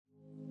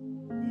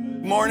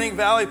Morning,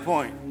 Valley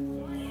Point.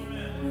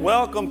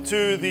 Welcome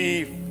to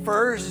the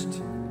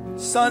first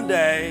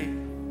Sunday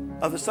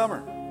of the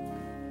summer.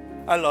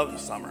 I love the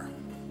summer.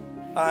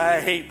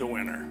 I hate the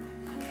winter.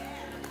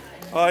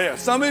 Oh yeah,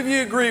 some of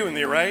you agree with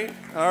me, right?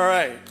 All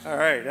right,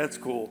 that's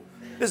cool.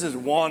 This is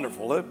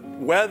wonderful. The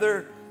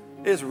weather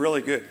is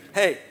really good.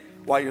 Hey,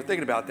 while you're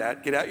thinking about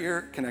that, get out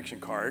your connection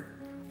card.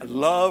 I'd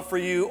love for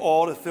you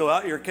all to fill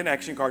out your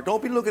connection card.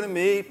 Don't be looking at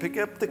me. Pick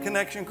up the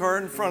connection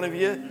card in front of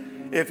you.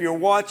 If you're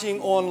watching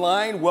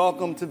online,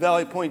 welcome to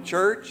Valley Point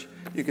Church.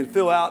 You can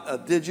fill out a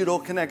digital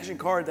connection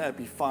card. That'd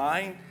be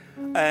fine.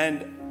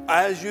 And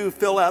as you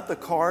fill out the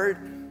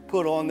card,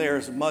 put on there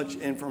as much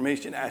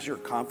information as you're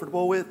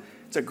comfortable with.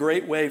 It's a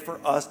great way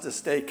for us to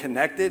stay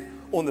connected.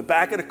 On the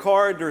back of the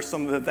card, there's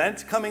some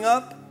events coming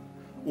up.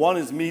 One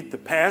is Meet the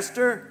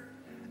Pastor,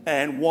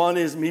 and one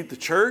is Meet the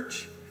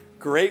Church.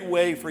 Great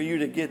way for you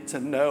to get to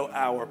know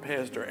our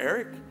Pastor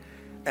Eric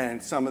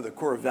and some of the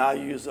core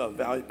values of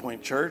Valley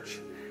Point Church.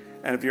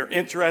 And if you're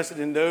interested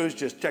in those,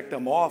 just check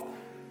them off.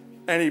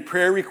 Any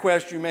prayer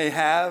requests you may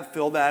have,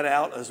 fill that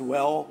out as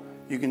well.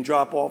 You can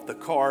drop off the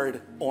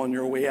card on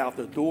your way out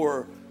the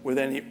door with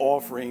any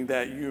offering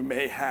that you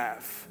may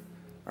have.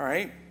 All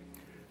right?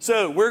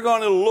 So we're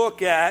going to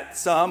look at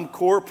some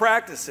core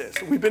practices.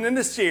 We've been in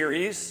a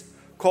series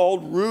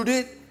called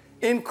Rooted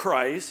in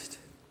Christ.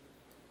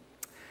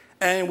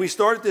 And we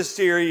started this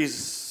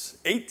series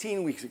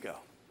 18 weeks ago.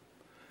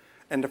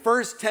 And the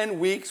first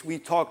 10 weeks we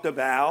talked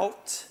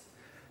about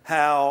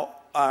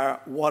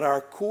what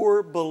our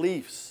core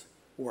beliefs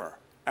were,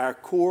 our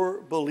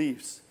core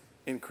beliefs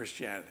in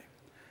Christianity.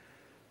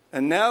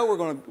 And now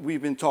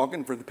we've been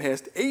talking for the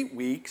past 8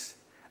 weeks,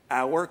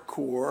 our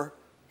core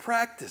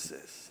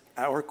practices,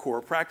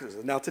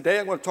 Now today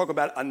I'm going to talk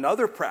about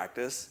another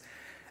practice,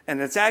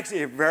 and it's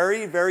actually a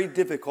very, very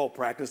difficult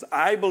practice.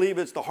 I believe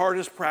it's the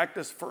hardest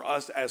practice for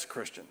us as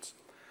Christians,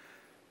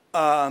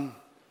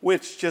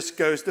 which just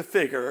goes to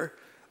figure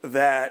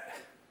that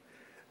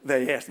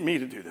they asked me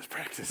to do this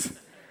practice.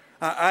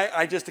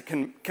 I just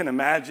can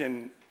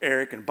imagine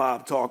Eric and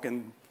Bob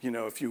talking,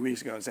 a few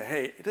weeks ago and say,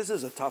 hey, this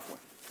is a tough one.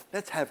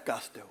 Let's have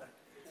Gus do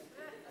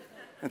it.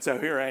 And so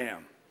here I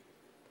am.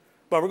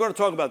 But we're going to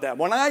talk about that.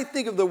 When I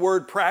think of the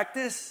word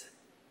practice,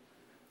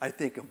 I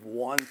think of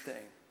one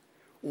thing.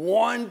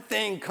 One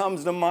thing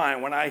comes to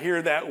mind when I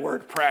hear that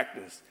word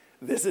practice.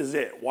 This is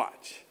it.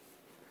 Watch.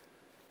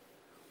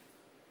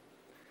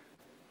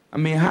 I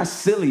mean, how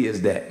silly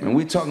is that? And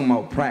we're talking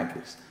about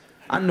practice.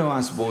 I know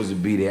I'm supposed to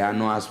be there. I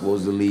know I'm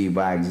supposed to lead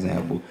by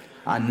example.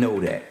 I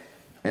know that.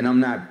 And I'm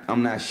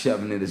not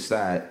shoving it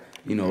aside,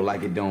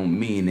 like it don't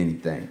mean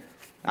anything.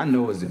 I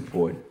know it's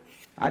important.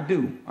 I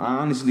do. I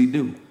honestly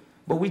do.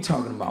 But we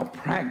talking about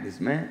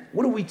practice, man.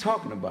 What are we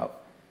talking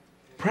about?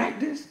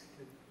 Practice?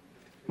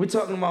 We're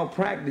talking about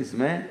practice,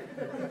 man.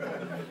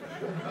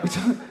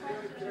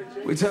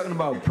 We're talking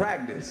about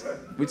practice.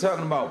 We're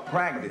talking about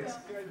practice.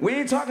 We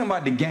ain't talking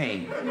about the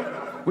game.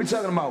 We're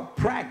talking about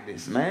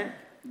practice, man.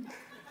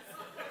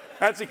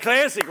 That's a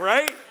classic,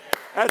 right?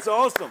 That's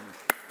awesome.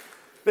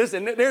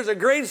 Listen, there's a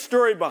great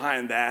story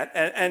behind that.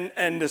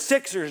 And the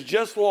Sixers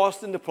just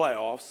lost in the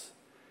playoffs.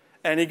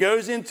 And he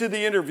goes into the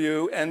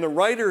interview, and the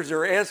writers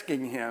are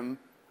asking him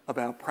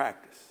about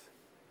practice.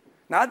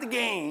 Not the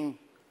game,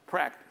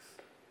 practice.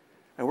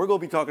 And we're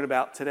going to be talking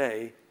about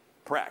today,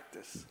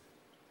 practice.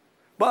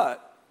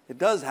 But it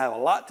does have a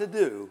lot to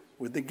do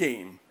with the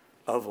game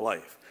of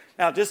life.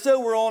 Now, just so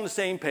we're all on the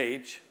same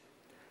page,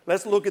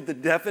 let's look at the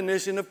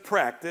definition of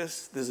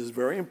practice. This is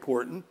very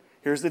important.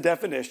 Here's the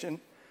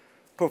definition.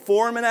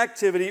 Perform an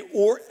activity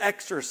or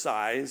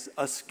exercise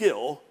a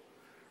skill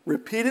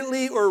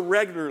repeatedly or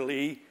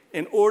regularly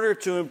in order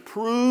to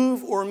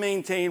improve or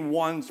maintain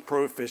one's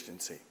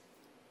proficiency.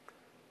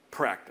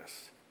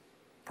 Practice.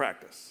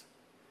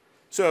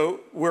 So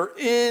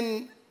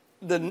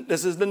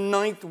this is the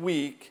 9th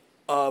week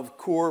of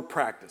core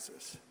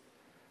practices.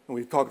 And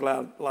we've talked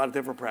about a lot of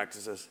different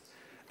practices.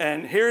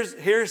 And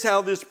here's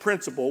how this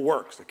principle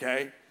works,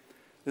 okay?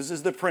 This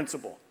is the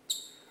principle.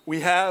 We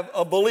have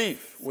a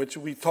belief, which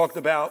we talked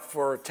about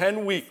for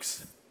 10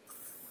 weeks.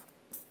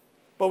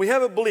 But we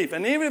have a belief,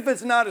 and even if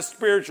it's not a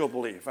spiritual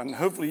belief, and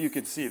hopefully you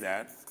can see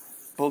that,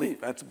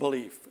 that's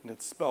belief, and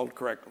it's spelled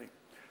correctly.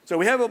 So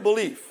we have a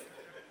belief.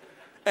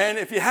 And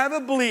if you have a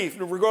belief,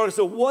 regardless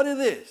of what it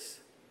is,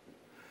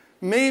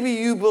 maybe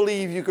you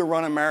believe you could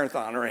run a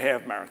marathon or a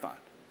half marathon.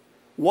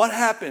 What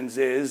happens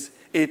is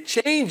it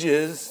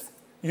changes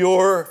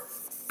your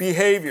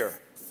behavior.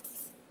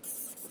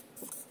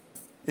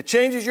 It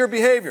changes your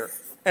behavior.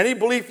 Any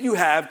belief you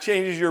have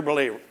changes your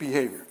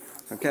behavior.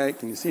 Okay,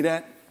 can you see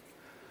that?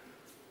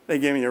 They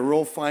gave me a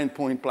real fine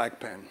point black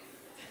pen.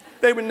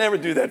 They would never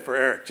do that for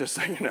Eric, just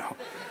so you know.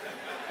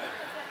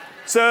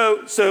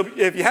 So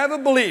if you have a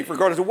belief,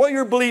 regardless of what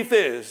your belief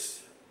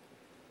is,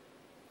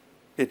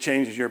 it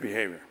changes your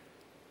behavior.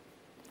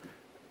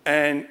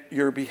 And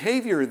your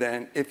behavior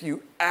then, if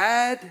you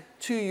add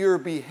to your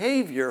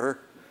behavior,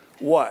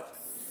 what?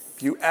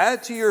 If you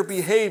add to your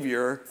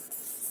behavior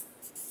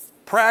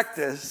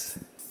practice,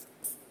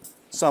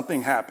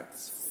 something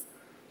happens.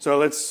 So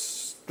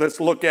let's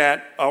look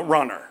at a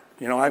runner.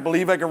 You know, I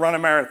believe I can run a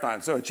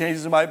marathon, so it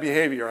changes my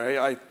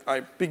behavior. I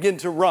begin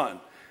to run.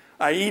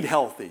 I eat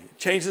healthy. It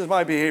changes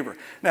my behavior.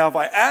 Now, if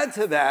I add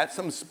to that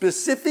some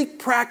specific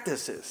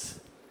practices,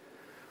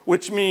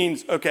 which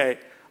means, okay,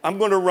 I'm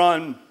going to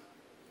run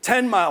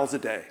 10 miles a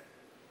day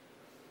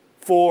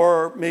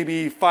for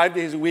maybe 5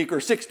 days a week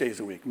or 6 days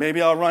a week.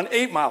 Maybe I'll run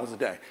 8 miles a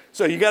day.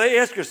 So you got to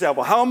ask yourself,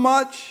 well, how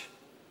much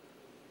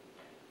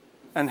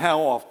and how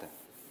often?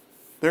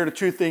 They're the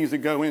two things that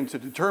go into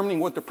determining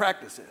what the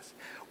practice is.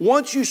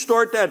 Once you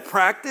start that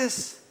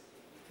practice,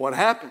 what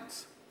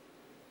happens?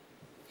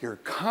 Your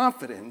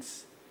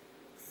confidence,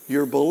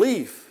 your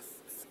belief,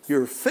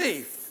 your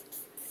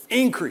faith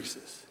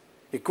increases.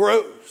 It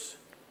grows.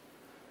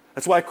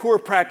 That's why core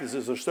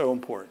practices are so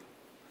important.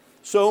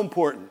 So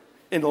important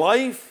in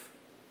life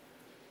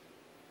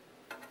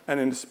and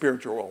in the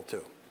spiritual world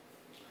too.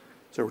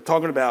 So we're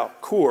talking about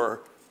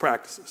core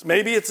practices.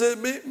 Maybe it's a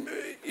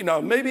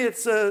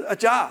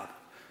job.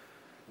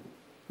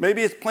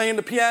 Maybe it's playing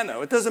the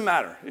piano. It doesn't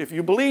matter. If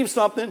you believe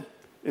something,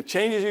 it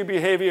changes your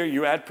behavior,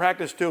 you add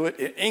practice to it,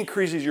 it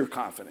increases your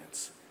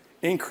confidence.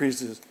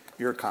 Increases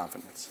your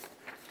confidence.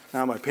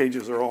 Now my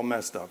pages are all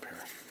messed up here.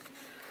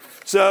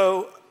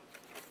 So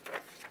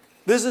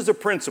this is a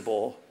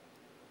principle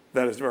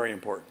that is very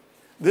important.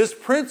 This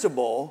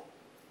principle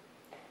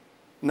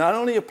not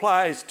only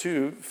applies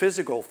to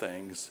physical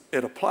things,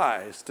 it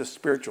applies to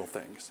spiritual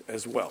things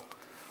as well.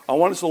 I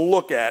want us to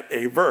look at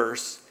a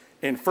verse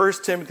in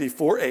 1 Timothy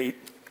 4:8.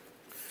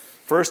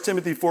 1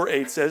 Timothy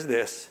 4:8 says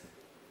this,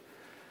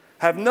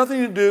 "Have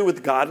nothing to do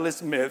with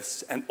godless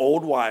myths and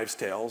old wives'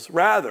 tales.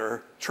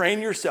 Rather, train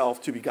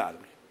yourself to be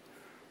godly."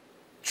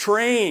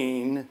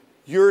 Train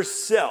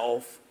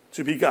yourself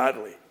to be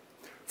godly.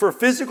 For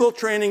physical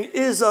training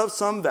is of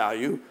some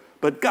value,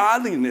 but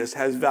godliness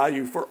has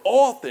value for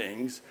all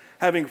things,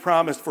 having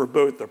promised for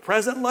both the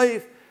present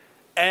life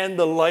and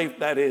the life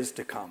that is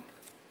to come.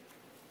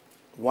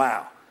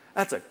 Wow,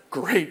 that's a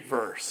great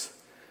verse.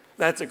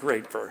 That's a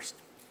great verse.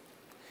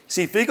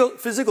 See,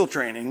 physical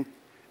training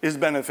is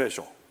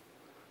beneficial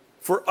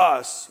for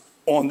us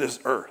on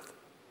this earth.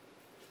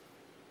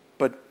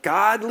 But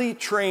godly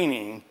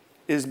training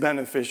is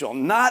beneficial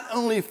not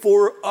only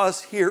for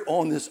us here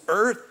on this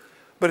earth,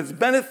 but it's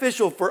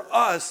beneficial for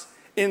us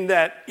in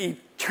that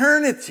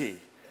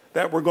eternity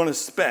that we're going to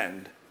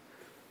spend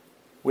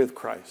with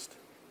Christ.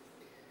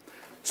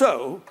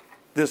 So,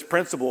 this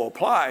principle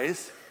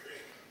applies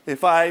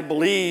if I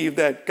believe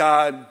that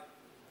God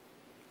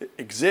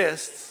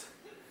exists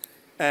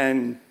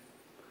and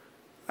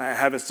I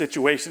have a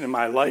situation in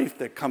my life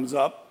that comes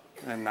up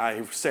and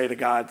I say to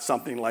God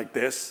something like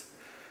this,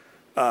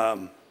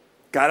 God,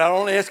 I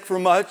don't ask for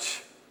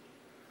much,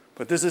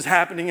 but this is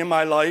happening in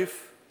my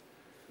life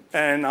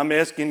and I'm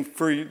asking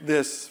for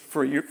this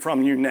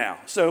from you now.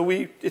 So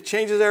it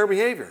changes our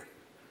behavior.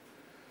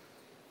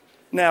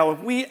 Now,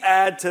 if we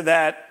add to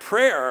that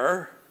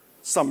prayer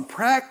some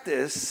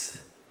practice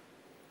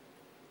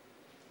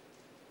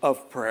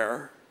of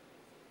prayer,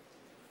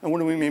 and what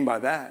do we mean by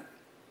that?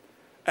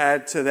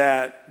 Add to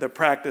that the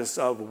practice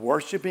of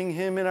worshiping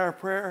Him in our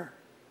prayer,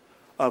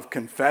 of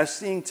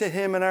confessing to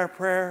Him in our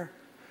prayer,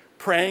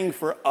 praying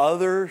for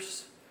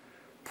others,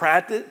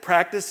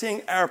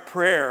 practicing our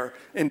prayer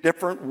in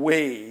different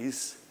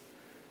ways.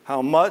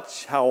 How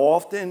much, how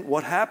often,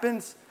 what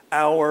happens?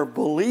 Our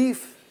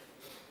belief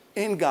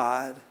in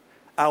God,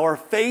 our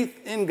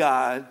faith in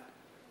God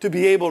to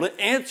be able to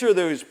answer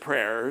those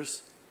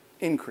prayers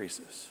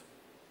increases.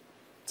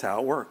 That's how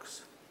it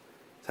works.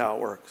 That's how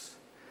it works.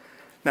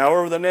 Now,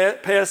 over the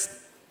past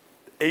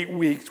 8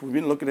 weeks, we've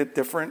been looking at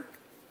different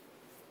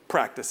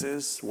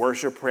practices: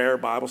 worship, prayer,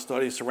 Bible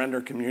study, surrender,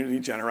 community,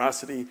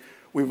 generosity.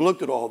 We've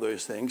looked at all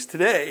those things.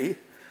 Today,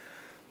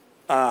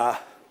 I'm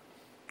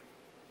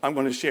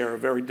going to share a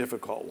very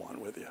difficult one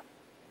with you.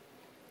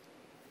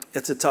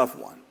 It's a tough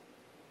one.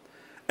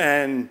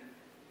 And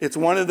it's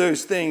one of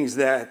those things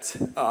that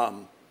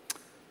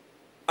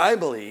I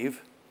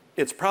believe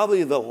it's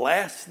probably the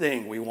last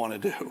thing we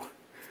want to do.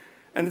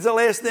 And it's the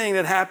last thing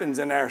that happens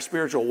in our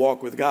spiritual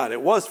walk with God.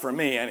 It was for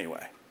me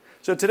anyway.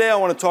 So today I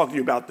want to talk to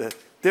you about the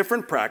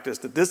different practice,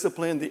 the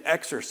discipline, the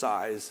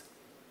exercise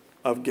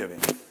of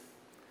giving.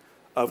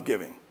 Of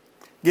giving.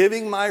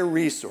 Giving my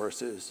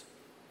resources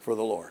for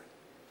the Lord.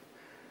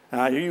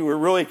 Now, you were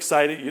really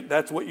excited.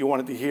 That's what you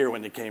wanted to hear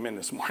when you came in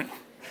this morning.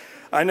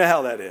 I know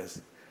how that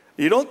is.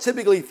 You don't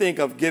typically think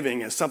of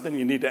giving as something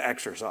you need to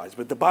exercise,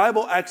 but the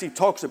Bible actually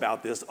talks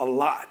about this a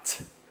lot.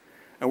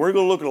 And we're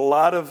going to look at a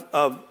lot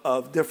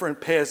of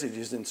different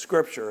passages in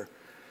Scripture.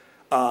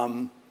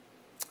 But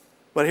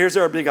here's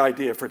our big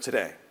idea for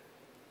today.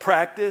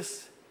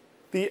 Practice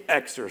the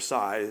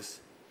exercise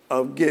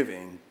of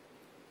giving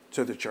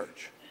to the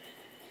church.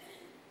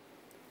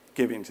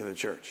 Giving to the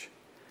church.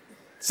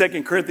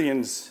 2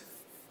 Corinthians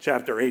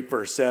chapter 8,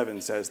 verse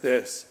 7 says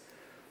this,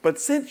 "But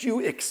since you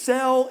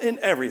excel in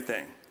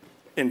everything,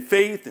 in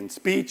faith, in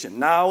speech, in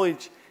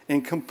knowledge,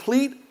 in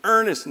complete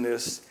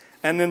earnestness,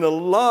 and in the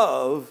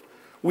love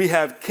we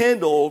have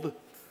kindled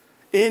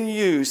in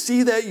you,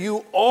 see that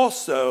you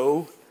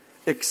also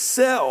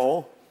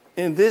excel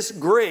in this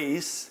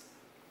grace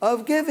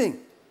of giving.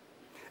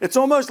 It's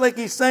almost like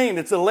he's saying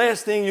it's the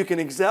last thing you can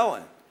excel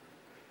in.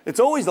 It's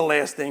always the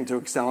last thing to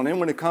excel in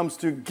when it comes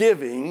to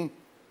giving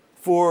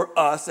for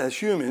us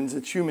as humans.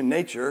 It's human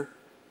nature.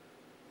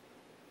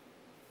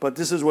 But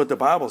this is what the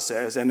Bible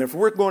says. And if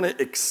we're going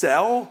to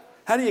excel,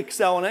 how do you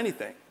excel in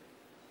anything?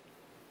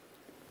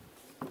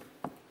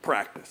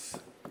 Practice.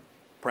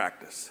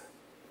 Practice.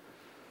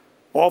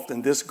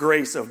 Often this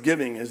grace of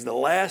giving is the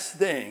last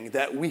thing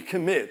that we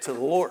commit to the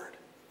Lord.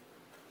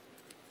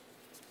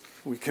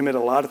 We commit a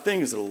lot of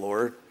things to the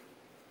Lord,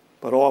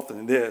 but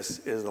often this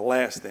is the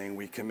last thing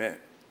we commit.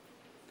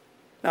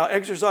 Now,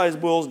 exercise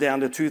boils down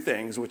to two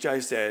things, which I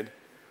said.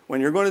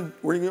 When you're going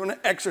to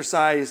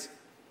exercise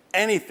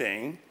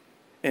anything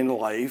in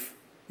life,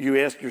 you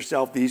ask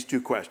yourself these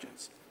two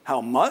questions.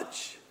 How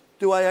much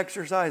do I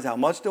exercise? How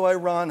much do I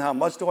run? How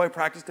much do I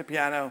practice the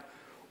piano?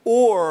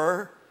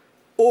 Or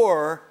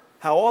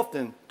how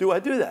often do I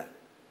do that?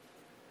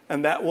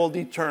 And that will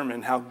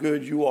determine how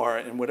good you are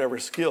in whatever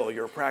skill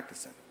you're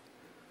practicing.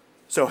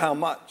 So how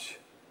much?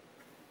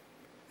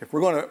 If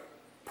we're going to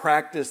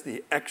practice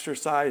the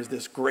exercise,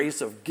 this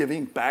grace of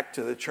giving back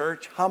to the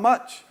church, how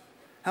much?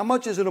 How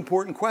much is an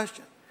important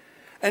question.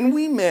 And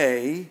we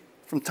may,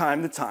 from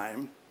time to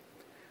time,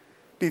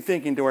 be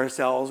thinking to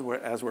ourselves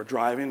as we're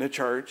driving to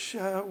church,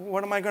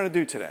 what am I going to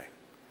do today?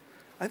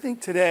 I think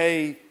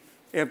today,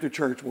 after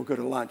church, we'll go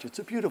to lunch. It's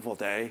a beautiful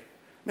day.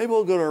 Maybe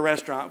we'll go to a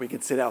restaurant. We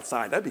can sit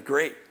outside. That'd be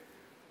great.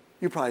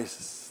 You probably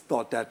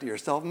thought that to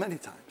yourself many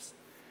times.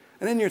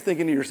 And then you're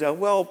thinking to yourself,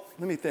 well,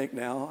 let me think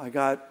now.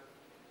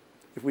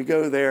 If we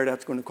go there,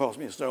 that's going to cost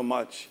me so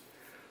much.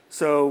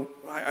 So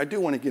I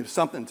do want to give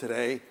something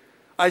today.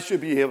 I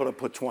should be able to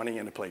put 20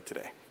 in the plate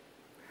today.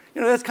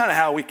 You know, that's kind of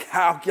how we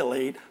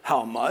calculate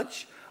how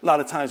much. A lot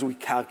of times we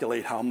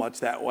calculate how much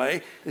that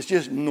way. It's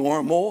just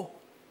normal.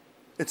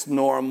 It's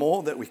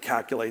normal that we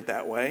calculate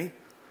that way.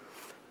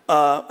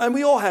 And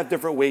we all have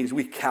different ways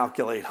we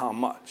calculate how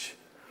much.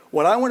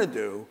 What I want to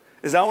do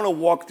is I want to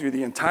walk through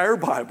the entire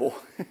Bible.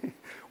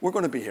 We're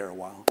going to be here a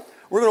while.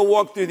 We're going to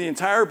walk through the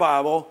entire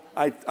Bible.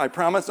 I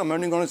promise I'm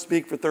only going to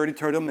speak for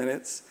 30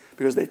 minutes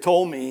because they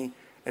told me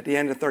at the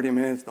end of 30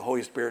 minutes the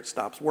Holy Spirit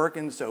stops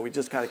working, so we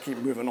just kind of keep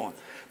moving on.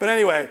 But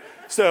anyway,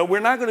 so we're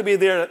not going to be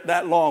there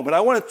that long, but I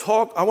want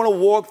to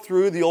walk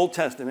through the Old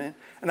Testament,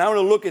 and I want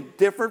to look at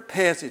different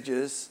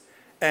passages,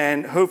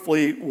 and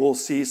hopefully we'll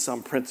see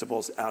some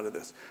principles out of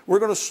this. We're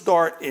going to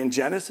start in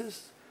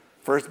Genesis,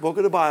 first book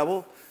of the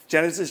Bible,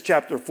 Genesis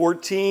chapter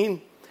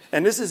 14,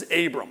 and this is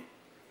Abram.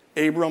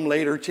 Abram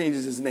later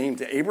changes his name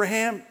to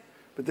Abraham,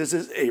 but this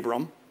is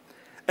Abram.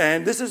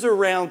 And this is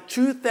around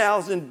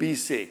 2000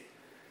 BC.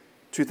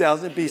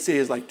 2000 BC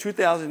is like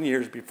 2,000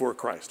 years before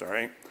Christ, all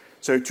right?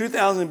 So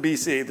 2000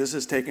 BC, this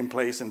is taking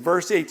place. In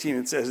verse 18,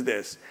 it says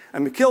this,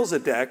 and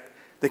Melchizedek,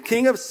 the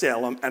king of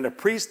Salem and a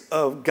priest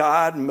of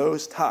God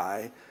Most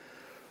High,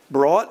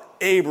 brought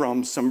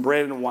Abram some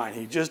bread and wine.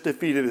 He just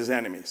defeated his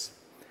enemies.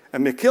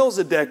 And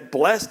Melchizedek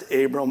blessed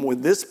Abram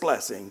with this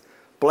blessing,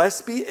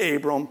 blessed be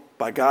Abram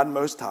by God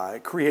Most High,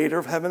 creator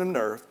of heaven and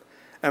earth,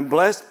 and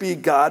blessed be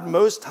God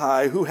Most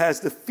High, who has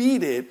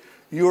defeated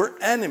your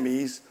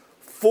enemies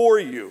for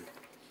you.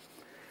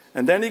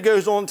 And then he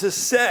goes on to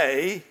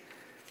say,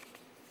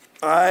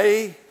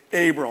 I,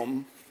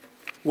 Abram,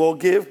 will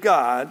give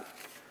God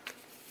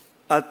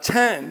a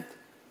tenth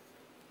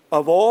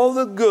of all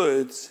the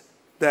goods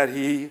that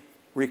he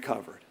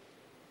recovered.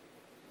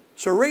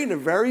 So right in the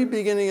very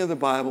beginning of the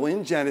Bible,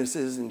 in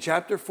Genesis, in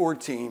chapter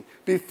 14,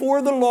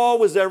 before the law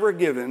was ever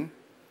given,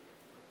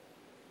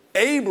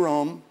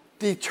 Abram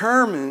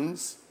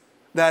determines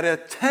that a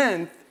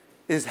tenth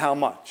is how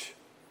much.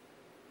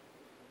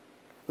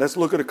 Let's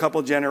look at a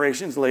couple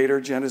generations later,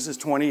 Genesis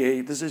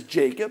 28. This is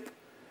Jacob.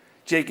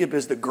 Jacob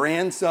is the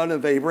grandson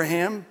of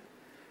Abraham.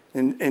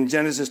 In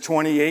Genesis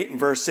 28 and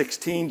verse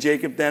 16,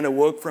 Jacob then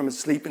awoke from his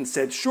sleep and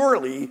said,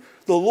 surely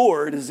the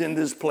Lord is in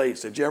this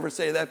place. Did you ever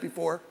say that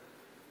before?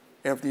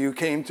 After you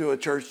came to a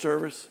church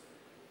service?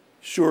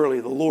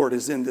 Surely the Lord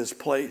is in this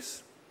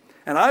place.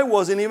 And I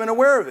wasn't even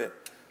aware of it.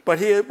 But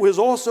he was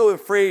also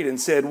afraid and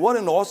said, what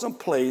an awesome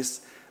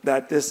place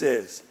that this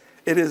is.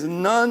 It is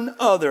none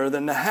other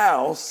than the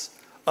house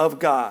of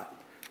God,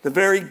 the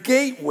very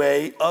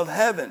gateway of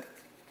heaven.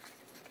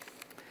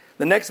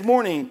 The next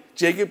morning,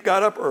 Jacob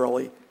got up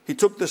early. He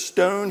took the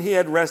stone he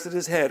had rested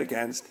his head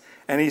against,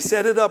 and he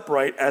set it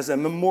upright as a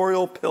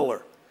memorial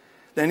pillar.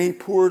 Then he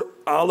poured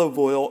olive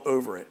oil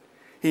over it.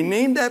 He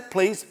named that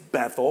place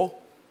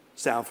Bethel.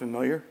 Sound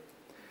familiar?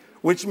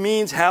 Which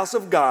means house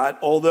of God,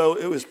 although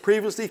it was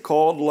previously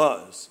called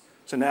Luz.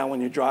 So now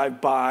when you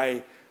drive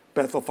by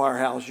Bethel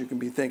Firehouse, you can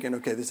be thinking,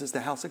 okay, this is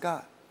the house of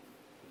God.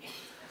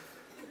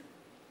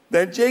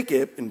 Then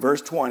Jacob, in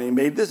verse 20,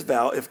 made this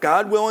vow, if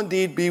God will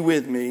indeed be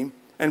with me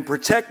and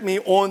protect me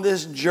on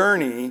this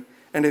journey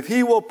and if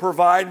he will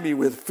provide me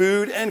with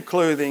food and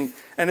clothing,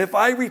 and if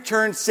I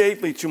return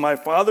safely to my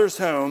father's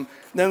home,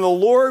 then the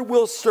Lord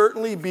will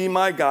certainly be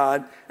my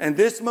God, and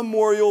this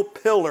memorial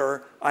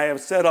pillar I have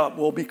set up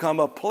will become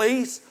a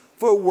place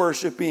for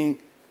worshiping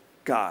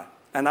God.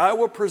 And I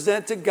will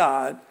present to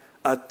God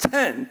a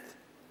tenth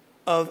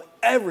of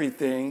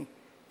everything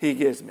he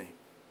gives me.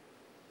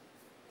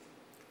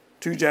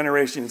 2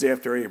 generations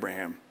after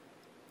Abraham.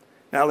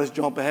 Now let's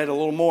jump ahead a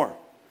little more.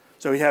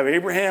 So we have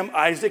Abraham,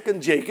 Isaac,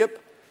 and Jacob.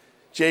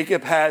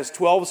 Jacob has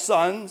 12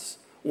 sons.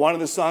 One of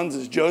the sons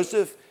is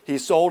Joseph.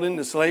 He's sold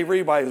into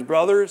slavery by his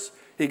brothers.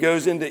 He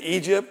goes into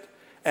Egypt,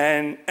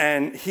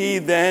 and he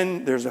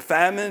then, there's a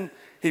famine.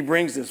 He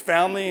brings his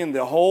family, and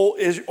all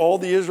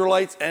the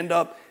Israelites end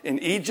up in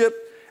Egypt,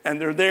 and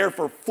they're there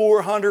for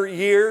 400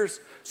 years.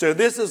 So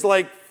this is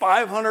like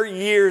 500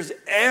 years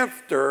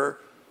after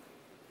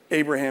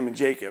Abraham and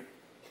Jacob.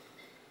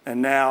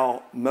 And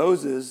now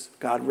Moses,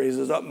 God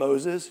raises up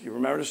Moses. You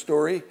remember the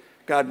story?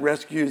 God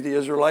rescues the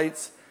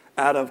Israelites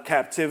out of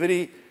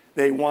captivity.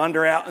 They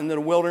wander out into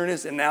the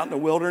wilderness, and out in the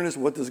wilderness,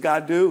 what does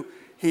God do?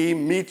 He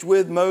meets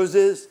with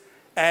Moses,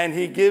 and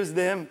he gives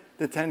them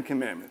the 10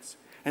 Commandments.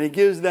 And he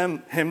gives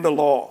him the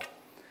law.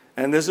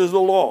 And this is the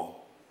law.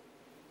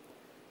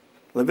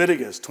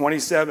 Leviticus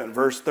 27,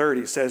 verse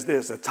 30 says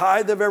this: a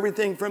tithe of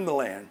everything from the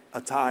land,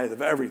 a tithe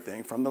of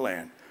everything from the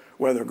land,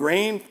 whether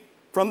grain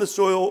from the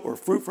soil or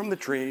fruit from the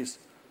trees,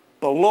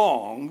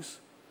 belongs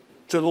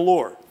to the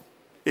Lord.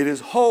 It is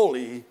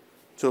holy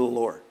to the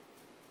Lord.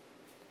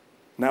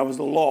 And that was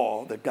the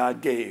law that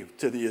God gave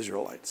to the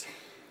Israelites.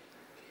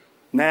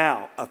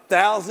 Now,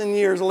 1,000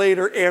 years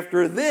later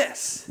after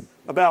this,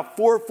 about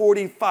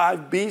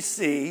 445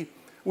 BC,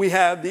 we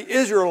have the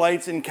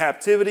Israelites in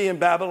captivity in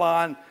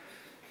Babylon.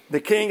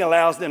 The king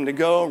allows them to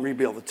go and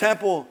rebuild the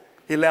temple.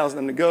 He allows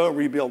them to go and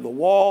rebuild the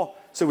wall.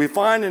 So we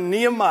find in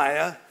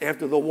Nehemiah,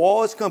 after the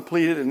wall is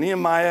completed, in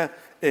Nehemiah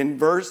in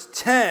verse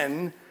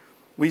 10,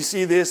 we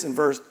see this in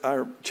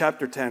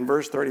chapter 10,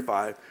 verse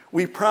 35.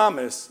 We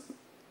promise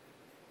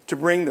to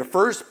bring the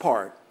first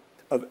part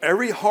of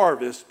every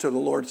harvest to the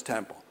Lord's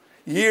temple.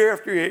 Year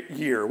after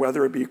year,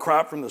 whether it be a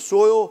crop from the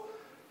soil,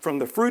 from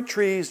the fruit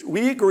trees,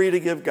 we agree to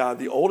give God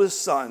the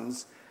oldest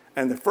sons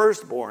and the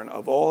firstborn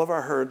of all of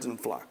our herds and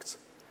flocks,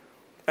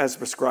 as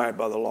prescribed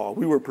by the law.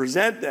 We will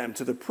present them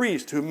to the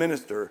priest who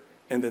minister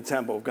in the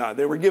temple of God.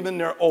 They were given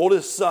their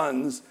oldest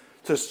sons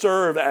to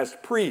serve as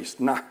priests,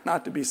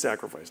 not to be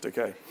sacrificed,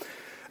 okay?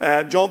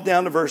 Jump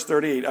down to verse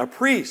 38. A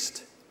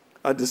priest,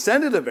 a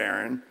descendant of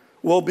Aaron,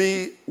 will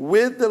be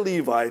with the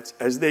Levites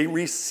as they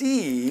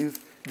receive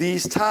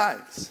these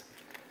tithes.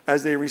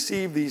 As they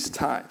receive these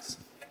tithes.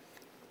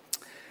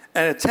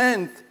 And a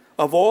tenth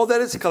of all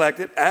that is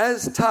collected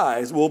as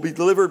tithes will be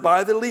delivered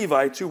by the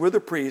Levites, who were the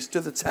priests,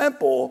 to the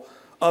temple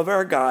of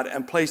our God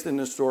and placed in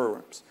the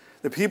storerooms.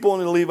 The people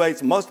and the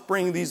Levites must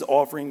bring these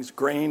offerings,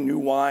 grain, new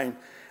wine,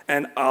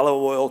 and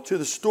olive oil, to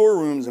the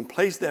storerooms and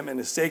place them in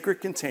the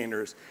sacred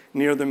containers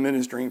near the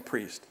ministering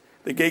priest,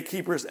 the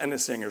gatekeepers, and the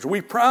singers.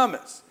 We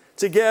promise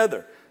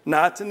together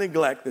not to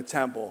neglect the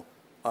temple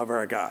of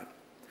our God.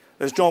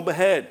 Let's jump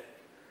ahead.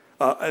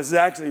 It's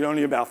actually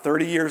only about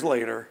 30 years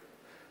later.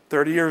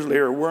 30 years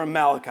later, we're in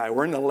Malachi.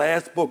 We're in the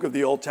last book of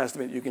the Old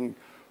Testament.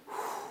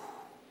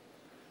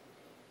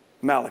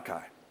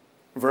 Malachi,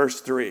 verse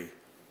 3.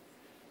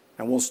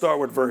 And we'll start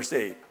with verse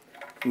 8.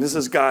 And this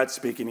is God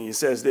speaking. He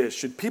says this: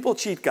 should people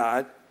cheat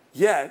God?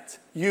 Yet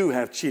you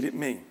have cheated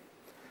me.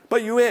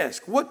 But you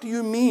ask, what do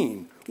you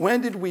mean?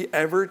 When did we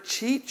ever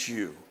cheat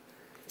you?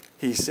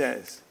 He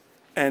says.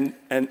 And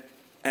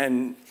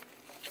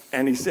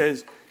he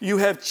says, you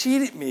have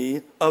cheated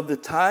me of the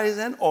tithes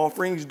and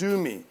offerings due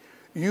me.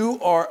 You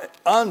are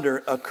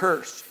under a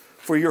curse,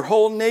 for your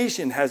whole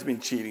nation has been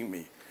cheating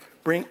me.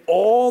 Bring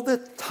all the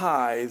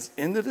tithes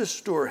into the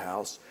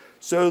storehouse,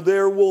 so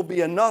there will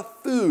be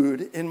enough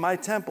food in my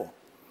temple.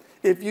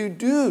 If you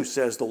do,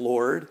 says the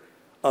Lord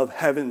of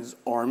heaven's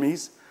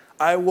armies,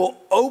 I will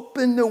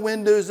open the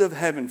windows of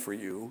heaven for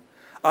you.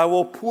 I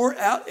will pour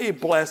out a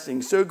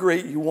blessing so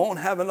great you won't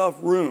have enough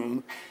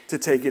room to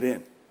take it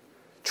in.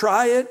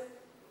 Try it.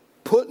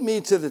 Put me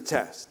to the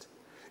test.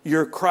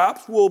 Your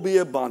crops will be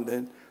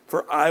abundant,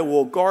 for I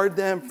will guard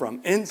them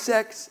from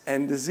insects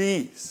and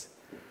disease.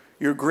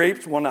 Your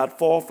grapes will not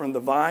fall from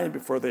the vine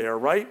before they are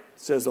ripe,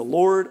 says the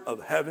Lord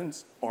of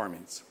heaven's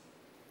armies.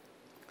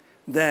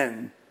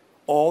 Then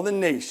all the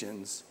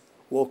nations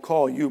will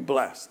call you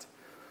blessed,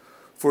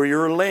 for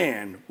your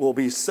land will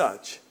be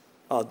such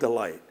a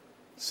delight,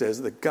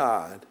 says the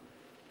God,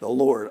 the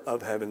Lord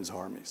of heaven's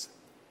armies.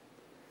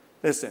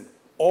 Listen,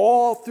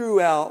 all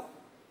throughout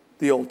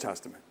the Old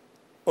Testament,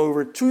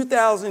 over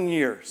 2,000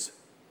 years,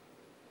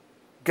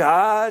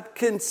 God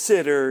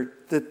considered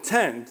the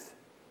tenth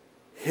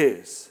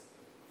his.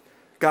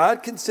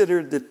 God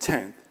considered the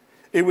tenth.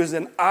 It was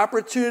an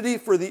opportunity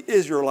for the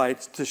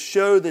Israelites to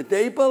show that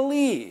they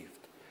believed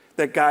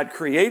that God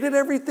created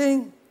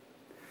everything,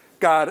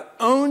 God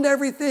owned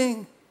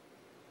everything,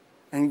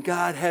 and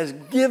God has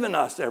given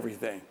us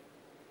everything.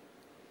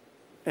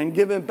 And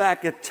given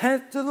back a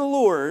tenth to the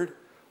Lord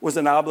was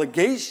an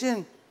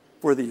obligation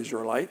for the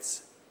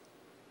Israelites,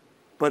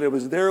 but it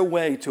was their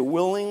way to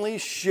willingly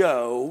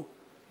show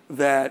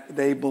that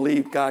they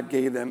believed God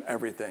gave them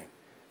everything.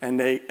 And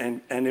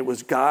it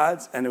was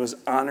God's, and it was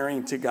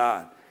honoring to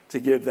God to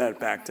give that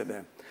back to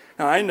them.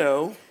 Now, I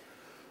know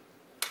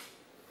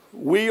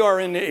we are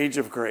in the age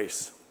of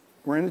grace.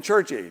 We're in the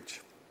church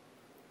age.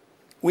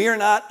 We are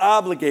not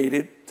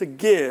obligated to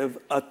give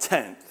a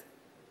tenth.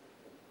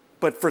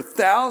 But for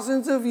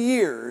thousands of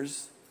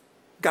years,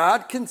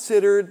 God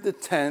considered the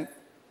tenth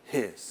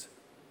his.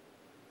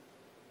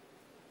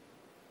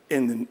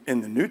 In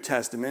the New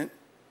Testament,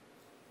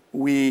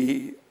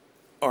 we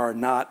are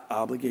not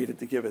obligated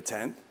to give a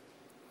tenth.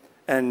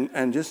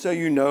 And just so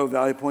you know,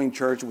 Valley Point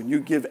Church, when you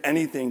give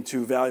anything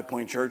to Valley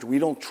Point Church, we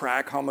don't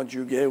track how much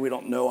you give. We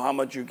don't know how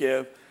much you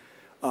give.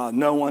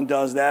 No one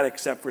does that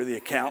except for the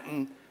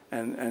accountant.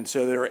 And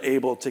so they're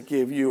able to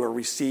give you a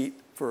receipt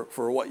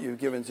for what you've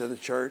given to the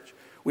church.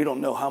 We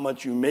don't know how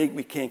much you make.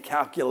 We can't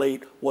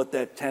calculate what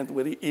that tenth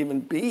would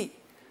even be.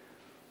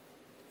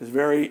 It's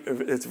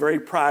very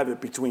private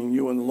between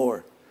you and the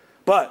Lord.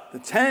 But the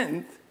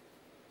tenth,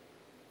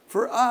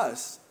 for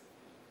us,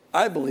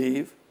 I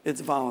believe it's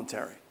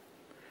voluntary.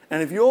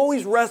 And if you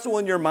always wrestle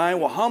in your mind,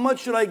 well, how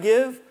much should I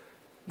give?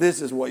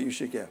 This is what you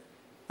should give,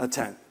 a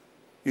tenth.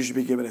 You should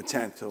be giving a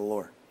tenth to the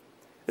Lord.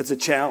 It's a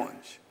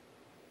challenge.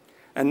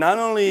 And not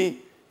only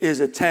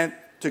is a tenth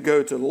to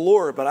go to the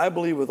Lord, but I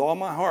believe with all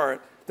my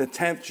heart, the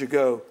tenth should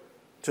go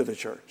to the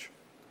church.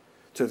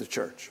 To the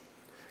church.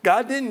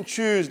 God didn't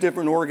choose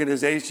different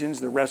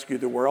organizations to rescue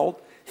the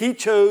world. He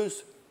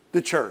chose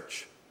the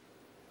church,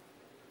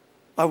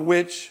 of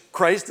which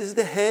Christ is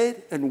the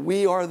head and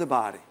we are the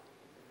body.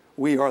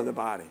 We are the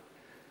body.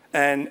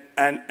 And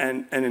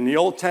in the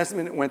Old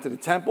Testament, it went to the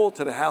temple,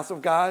 to the house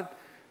of God.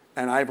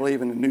 And I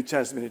believe in the New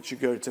Testament, it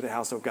should go to the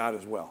house of God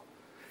as well.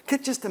 Can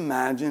you just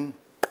imagine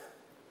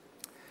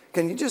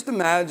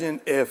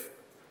if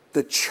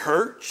the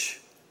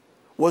church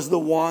was the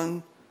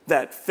one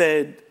that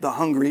fed the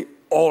hungry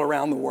all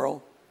around the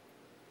world?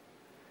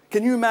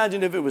 Can you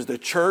imagine if it was the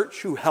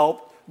church who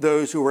helped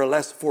those who were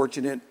less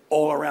fortunate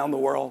all around the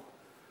world?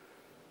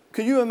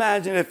 Could you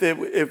imagine if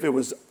it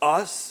was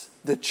us,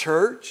 the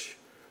church,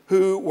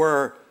 who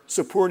were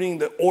supporting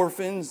the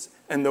orphans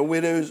and the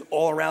widows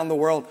all around the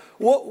world?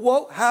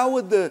 How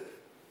would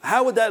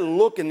that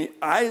look in the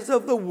eyes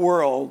of the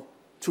world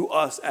to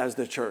us as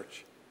the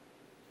church?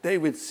 They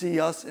would see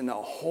us in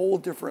a whole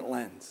different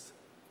lens.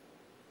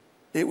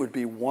 It would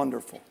be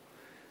wonderful.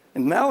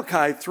 In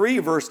Malachi 3,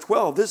 verse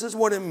 12, this is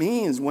what it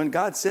means when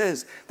God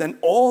says, then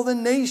all the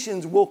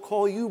nations will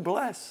call you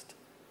blessed.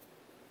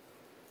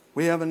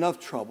 We have enough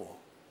trouble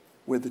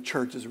with the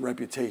church's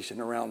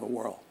reputation around the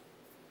world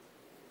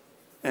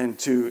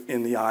and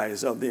in the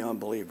eyes of the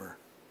unbeliever.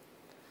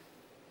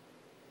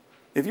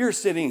 If you're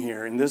sitting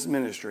here in this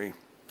ministry,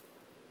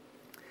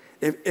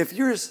 if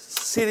you're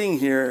sitting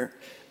here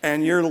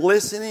and you're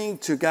listening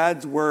to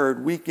God's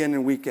word week in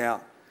and week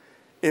out,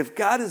 if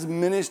God is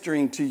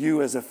ministering to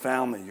you as a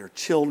family, your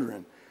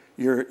children,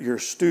 your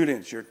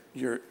students,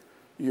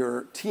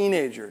 your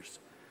teenagers,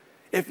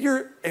 if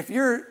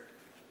you're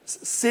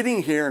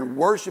sitting here and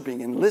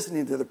worshiping and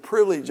listening to the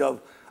privilege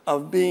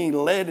of being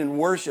led in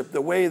worship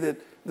the way that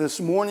this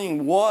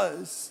morning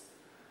was,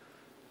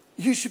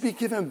 you should be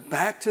giving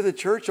back to the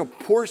church a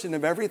portion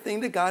of everything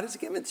that God has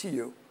given to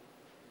you.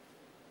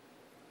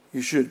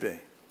 You should be.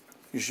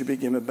 You should be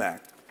giving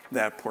back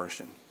that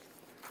portion.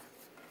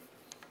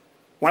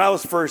 When I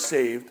was first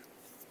saved,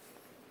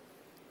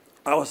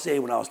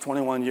 when I was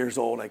 21 years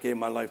old. I gave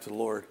my life to the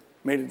Lord,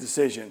 made a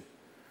decision.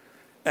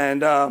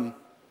 And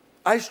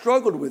I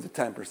struggled with the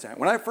 10%.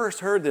 When I first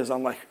heard this,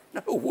 I'm like,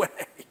 no way.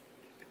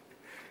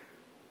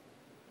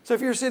 So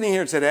if you're sitting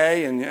here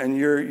today and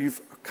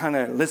you've kind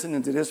of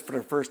listening to this for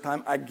the first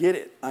time, I get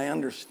it. I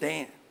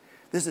understand.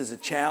 This is a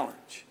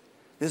challenge.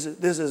 This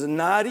is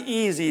not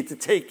easy to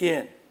take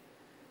in.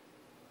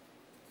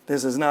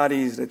 This is not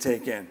easy to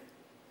take in.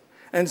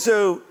 And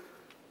so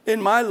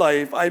in my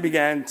life, I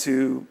began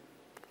to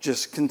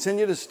just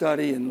continue to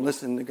study and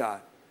listen to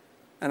God.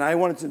 And I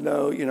wanted to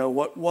know,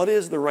 what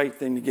is the right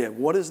thing to give?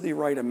 What is the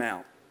right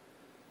amount?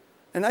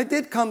 And I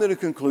did come to the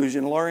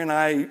conclusion, Laurie and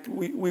I,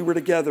 we were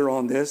together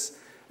on this,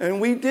 and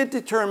we did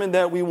determine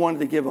that we wanted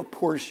to give a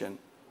portion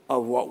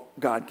of what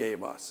God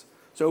gave us.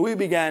 So we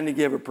began to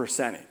give a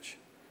percentage.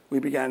 And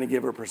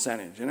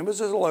it was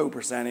just a low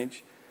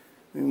percentage.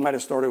 We might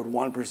have started with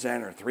 1%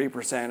 or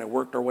 3% and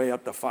worked our way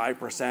up to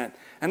 5%.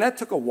 And that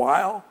took a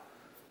while.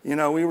 We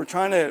were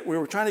trying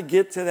to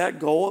get to that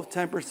goal of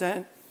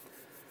 10%.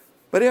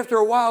 But after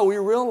a while, we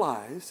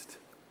realized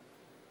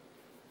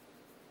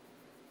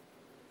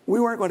we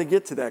weren't going to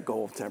get to that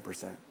goal of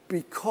 10%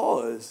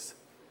 because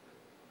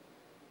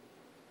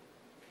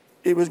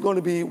it was going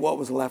to be what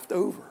was left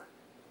over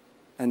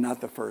and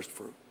not the first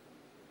fruit.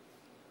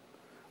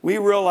 We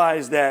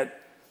realized that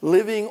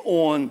living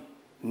on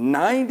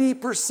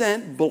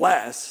 90%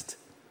 blessed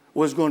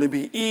was going to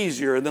be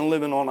easier than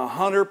living on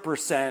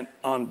 100%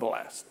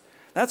 unblessed.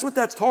 That's what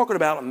that's talking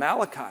about in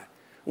Malachi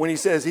when he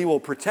says he will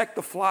protect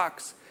the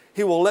flocks.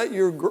 He will let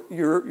your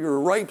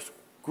grapes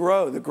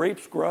grow, the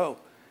grapes grow,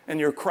 and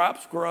your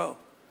crops grow.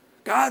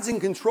 God's in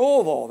control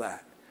of all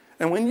that.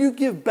 And when you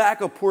give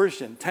back a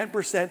portion,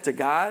 10% to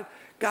God,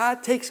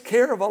 God takes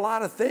care of a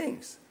lot of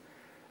things.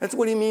 That's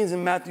what he means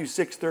in Matthew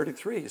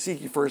 6:33.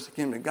 Seek ye first the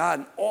kingdom of God,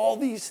 and all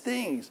these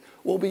things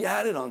will be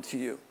added unto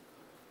you.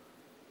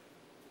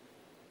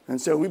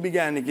 And so we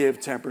began to give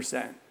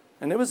 10%.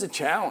 And it was a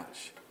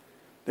challenge.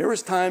 There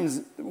was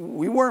times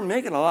we weren't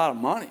making a lot of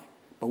money,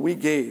 but we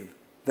gave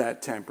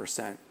that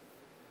 10%.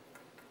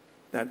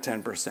 That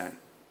 10%.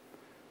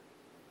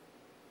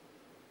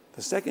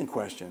 The second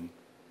question,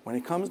 when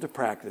it comes to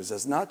practice,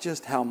 is not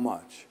just how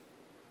much,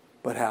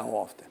 but how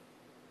often.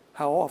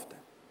 How often?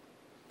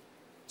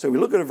 So we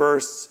look at a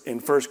verse in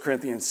 1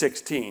 Corinthians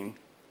 16,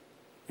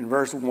 in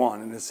verse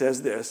 1, and it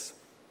says this.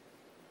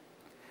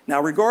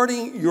 Now,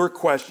 regarding your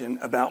question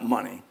about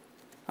money,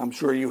 I'm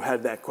sure you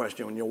had that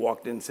question when you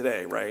walked in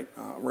today, right?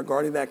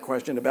 Regarding that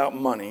question about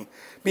money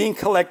being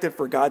collected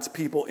for God's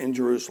people in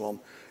Jerusalem,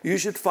 you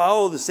should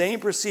follow the same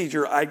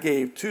procedure I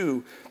gave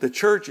to the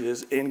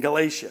churches in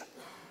Galatia.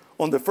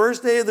 On the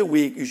first day of the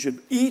week, you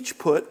should each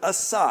put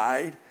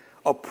aside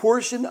a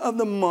portion of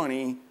the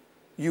money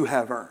you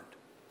have earned.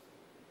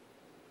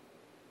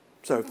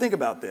 So think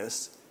about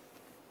this.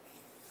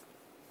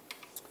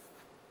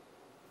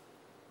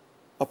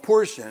 A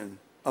portion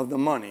of the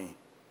money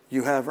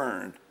you have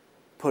earned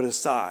put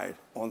aside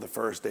on the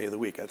first day of the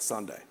week, that's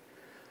Sunday.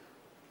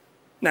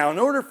 Now, in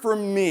order for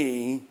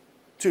me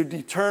to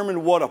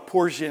determine what a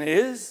portion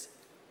is,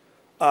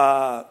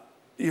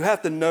 you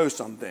have to know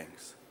some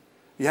things.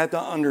 You have to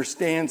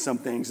understand some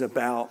things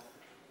about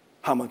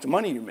how much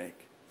money you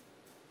make.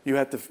 You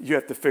have to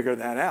figure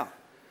that out.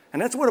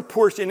 And that's what a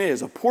portion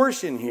is. A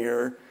portion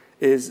here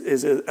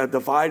is a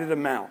divided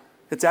amount.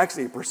 It's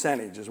actually a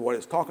percentage is what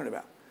it's talking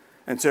about.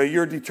 And so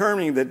you're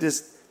determining that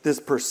this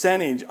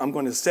percentage I'm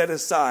going to set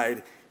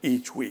aside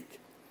each week.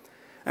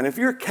 And if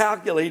you're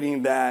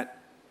calculating that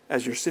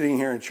as you're sitting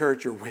here in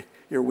church,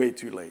 you're way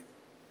too late.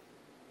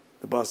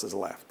 The bus has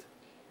left.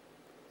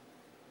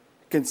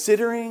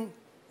 Considering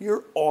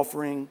your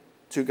offering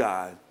to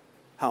God,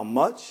 how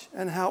much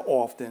and how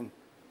often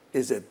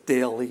is a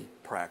daily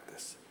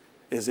practice.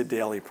 Is a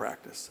daily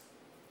practice.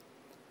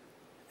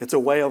 It's a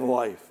way of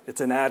life.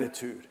 It's an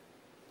attitude.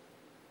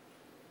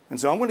 And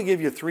so I'm going to give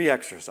you 3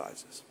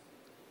 exercises.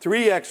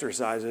 3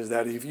 exercises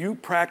that if you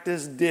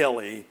practice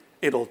daily,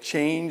 it'll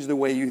change the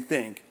way you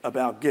think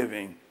about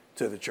giving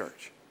to the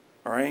church.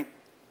 All right?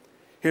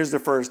 Here's the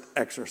first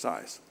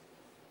exercise.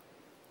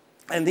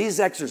 And these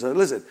exercises,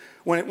 listen,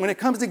 when it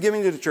comes to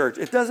giving to the church,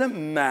 it doesn't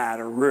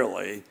matter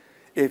really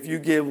if you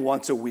give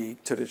once a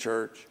week to the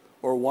church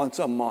or once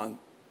a month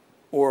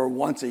or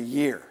once a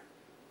year.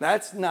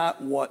 That's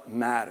not what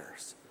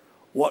matters.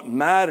 What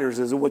matters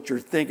is what you're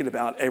thinking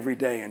about every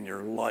day in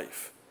your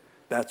life.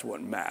 That's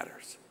what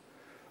matters.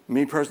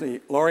 Me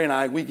personally, Lori and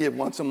I, we give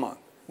once a month.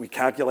 We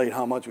calculate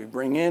how much we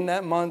bring in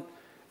that month,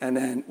 and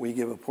then we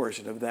give a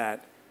portion of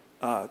that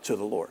to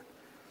the Lord.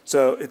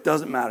 So it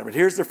doesn't matter. But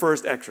here's the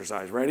first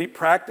exercise. Ready?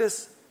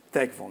 Practice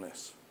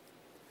thankfulness.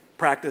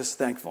 Practice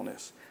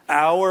thankfulness.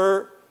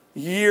 Our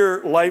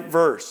year life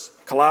verse,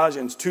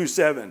 Colossians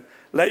 2:7.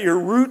 Let your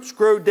roots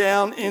grow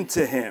down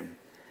into him,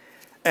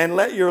 and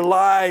let your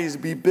lives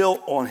be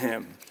built on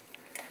him.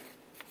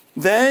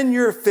 Then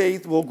your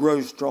faith will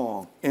grow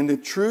strong in the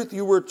truth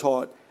you were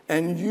taught,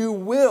 and you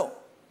will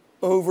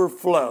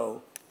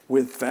overflow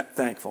with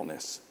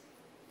thankfulness.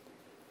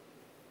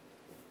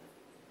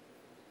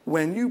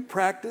 When you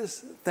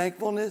practice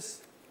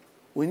thankfulness,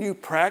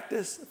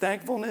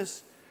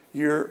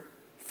 your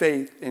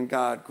faith in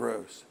God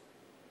grows.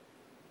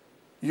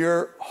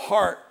 Your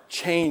heart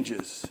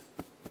changes.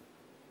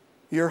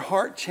 Your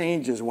heart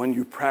changes when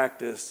you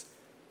practice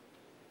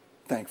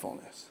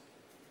thankfulness.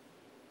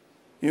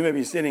 You may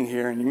be sitting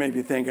here and you may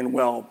be thinking,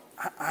 well,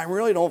 I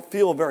really don't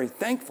feel very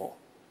thankful.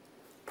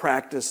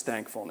 Practice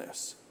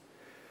thankfulness.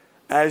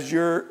 As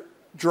you're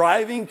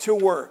driving to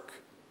work,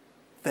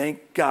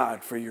 thank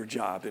God for your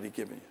job that He's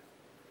given you.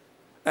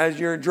 As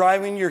you're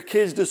driving your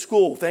kids to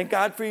school, thank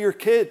God for your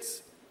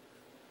kids.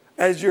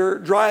 As you're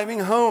driving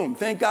home,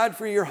 thank God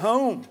for your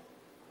home.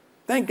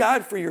 Thank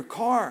God for your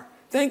car.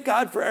 Thank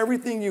God for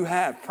everything you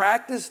have.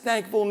 Practice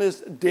thankfulness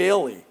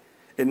daily.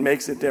 It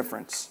makes a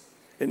difference.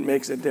 It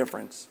makes a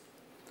difference.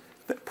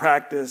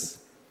 Practice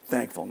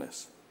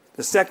thankfulness.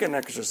 The second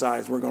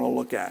exercise we're going to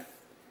look at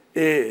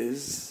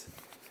is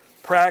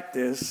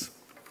practice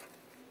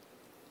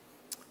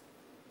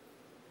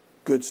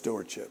good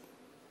stewardship.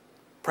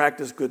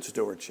 Practice good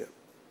stewardship.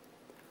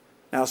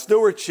 Now,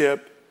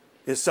 stewardship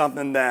is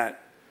something that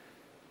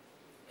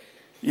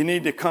you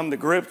need to come to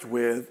grips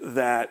with,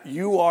 that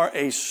you are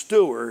a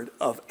steward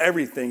of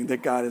everything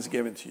that God has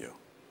given to you.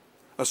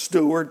 A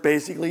steward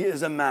basically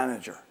is a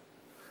manager.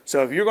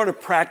 So if you're going to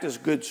practice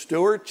good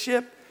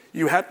stewardship,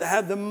 you have to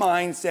have the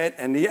mindset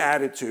and the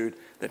attitude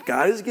that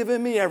God has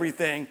given me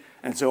everything,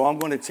 and so I'm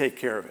going to take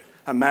care of it.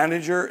 A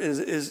manager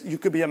is you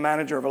could be a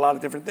manager of a lot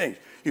of different things.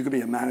 You could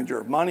be a manager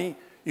of money.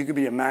 You could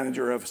be a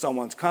manager of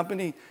someone's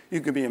company.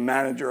 You could be a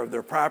manager of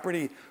their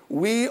property.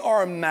 We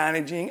are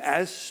managing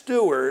as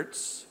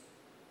stewards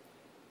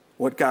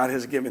what God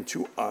has given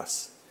to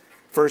us.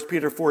 1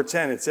 Peter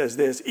 4:10, it says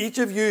this, each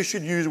of you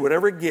should use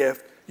whatever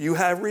gift you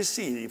have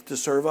received to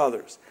serve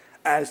others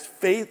as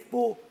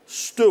faithful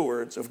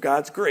stewards of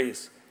God's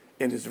grace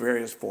in its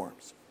various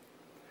forms.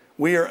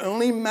 We are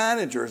only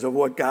managers of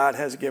what God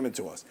has given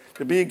to us.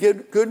 To be a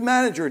good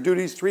manager, do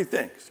these three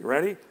things. You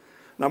ready?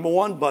 Number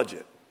one,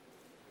 budget.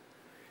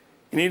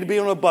 You need to be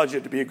on a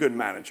budget to be a good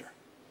manager.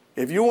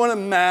 If you want to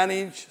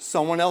manage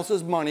someone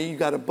else's money, you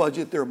got to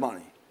budget their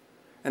money.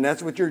 And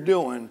that's what you're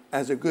doing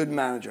as a good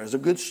manager. As a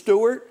good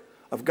steward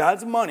of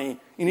God's money,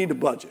 you need to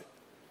budget.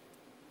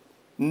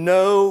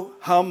 Know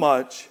how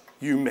much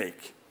you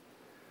make.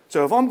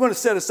 So if I'm going to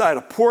set aside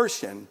a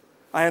portion,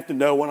 I have to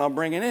know what I'm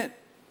bringing in.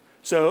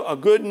 So a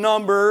good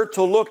number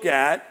to look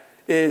at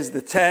is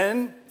the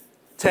 10,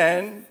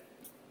 10,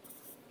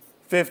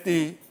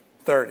 50,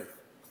 30.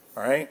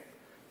 All right?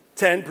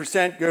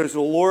 10% goes to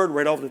the Lord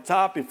right off the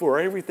top before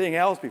everything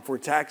else, before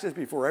taxes,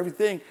 before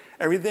everything.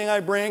 Everything I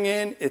bring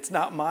in, it's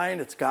not mine,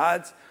 it's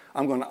God's.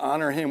 I'm going to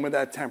honor him with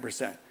that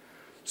 10%.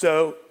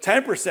 So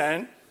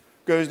 10%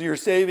 goes to your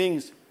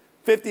savings,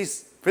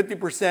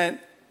 50%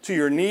 to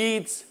your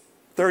needs,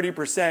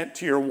 30%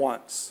 to your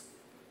wants.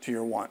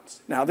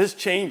 Now this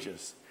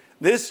changes.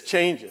 This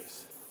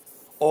changes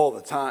all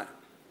the time.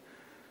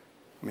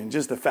 I mean,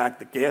 just the fact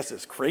that gas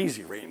is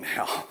crazy right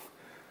now.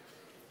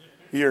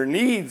 Your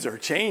needs are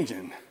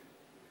changing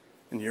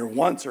and your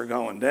wants are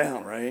going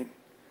down, right?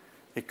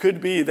 It could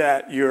be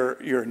that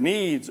your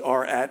needs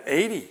are at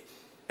 80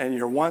 and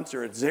your wants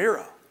are at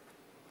 0.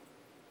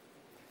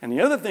 And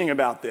the other thing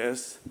about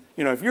this,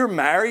 if you're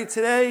married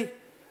today,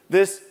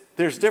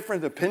 there's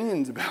different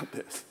opinions about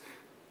this.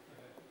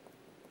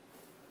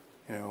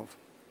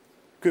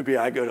 Could be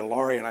I go to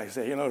Laurie and I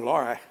say,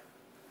 Laurie,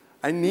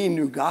 I need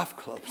new golf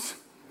clubs.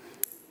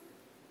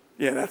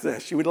 Yeah, that's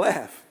that. She would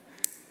laugh.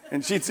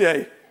 And she'd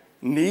say,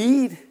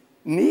 Need?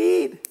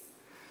 You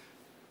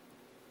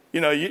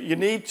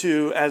need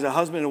to, as a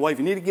husband and wife,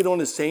 you need to get on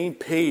the same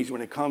page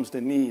when it comes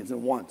to needs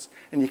and wants.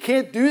 And you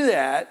can't do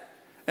that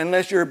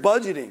unless you're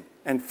budgeting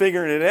and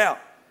figuring it out.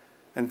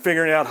 And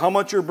figuring out how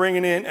much you're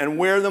bringing in and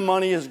where the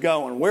money is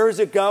going. Where is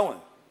it going?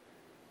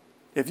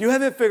 If you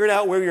haven't figured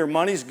out where your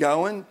money's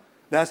going,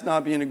 that's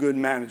not being a good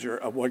manager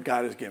of what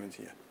God has given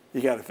to you.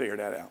 You got to figure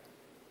that out.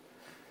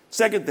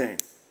 Second thing,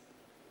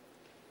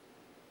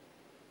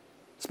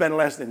 spend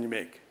less than you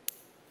make.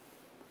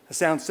 It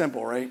sounds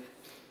simple, right?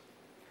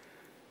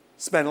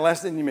 Spend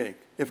less than you make.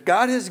 If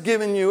God has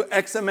given you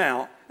X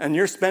amount and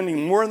you're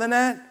spending more than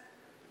that,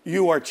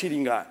 you are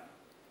cheating God.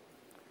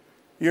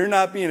 You're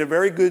not being a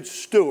very good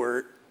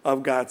steward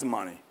of God's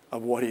money,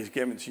 of what he's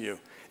given to you.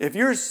 If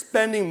you're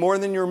spending more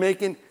than you're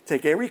making,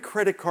 take every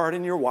credit card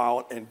in your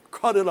wallet and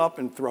cut it up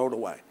and throw it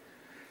away.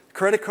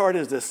 Credit card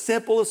is the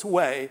simplest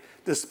way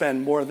to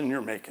spend more than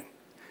you're making.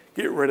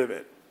 Get rid of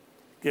it.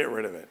 Get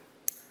rid of it.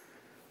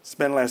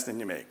 Spend less than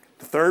you make.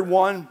 The third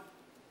one,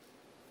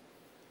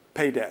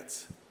 pay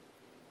debts.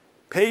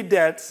 Pay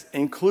debts,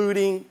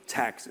 including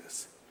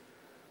taxes.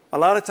 A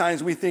lot of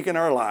times we think in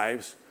our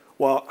lives,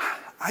 well,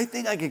 I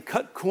think I can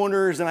cut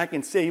corners and I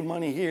can save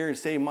money here and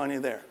save money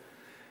there.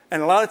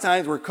 And a lot of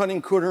times we're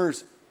cutting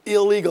corners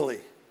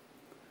illegally.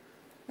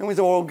 And we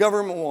say, well,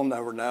 government will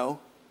never know.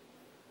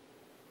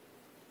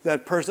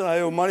 That person I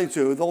owe money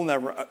to, they'll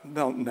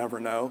never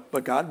know,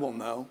 but God will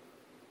know.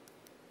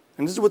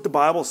 And this is what the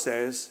Bible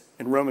says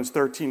in Romans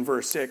 13,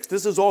 verse 6.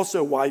 This is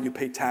also why you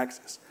pay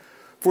taxes.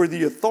 For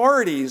the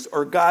authorities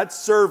are God's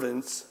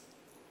servants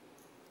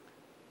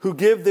who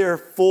give their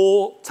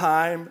full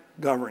time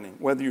governing.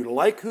 Whether you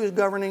like who's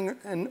governing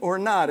or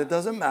not, it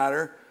doesn't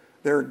matter.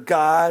 They're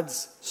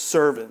God's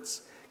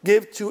servants.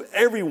 Give to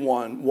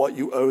everyone what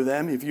you owe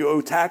them. If you owe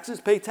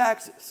taxes, pay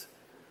taxes.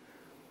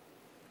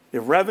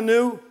 If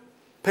revenue,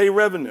 pay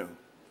revenue.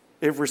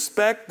 If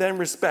respect, then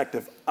respect.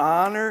 If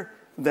honor,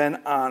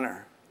 then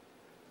honor.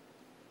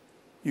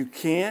 You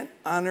can't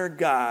honor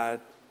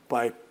God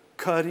by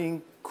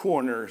cutting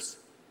corners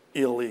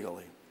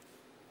illegally.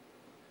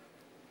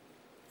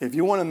 If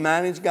you want to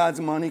manage God's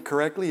money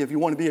correctly, if you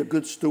want to be a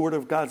good steward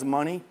of God's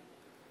money,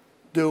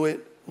 do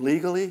it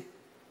legally,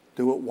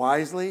 do it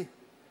wisely,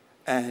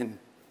 and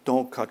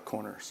don't cut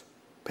corners.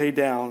 Pay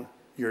down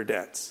your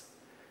debts.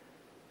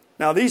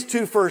 Now, these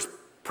two first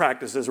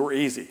practices were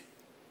easy,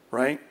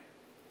 right?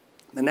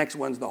 The next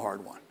one's the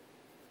hard one.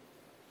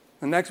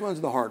 The next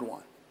one's the hard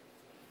one.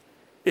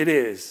 It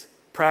is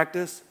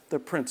practice the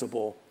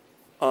principle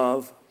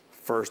of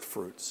first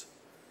fruits.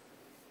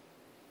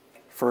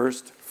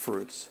 First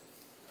fruits.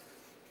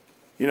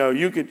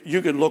 You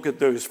could look at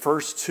those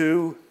first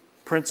two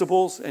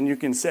principles and you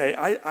can say,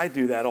 I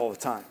do that all the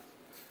time.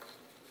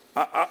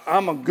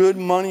 I'm a good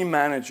money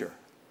manager.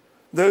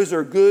 Those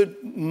are good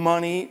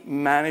money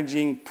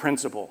managing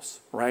principles,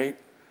 right?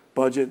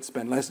 Budget,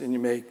 spend less than you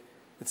make.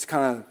 It's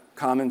kind of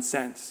common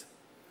sense.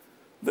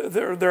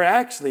 They're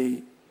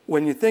actually,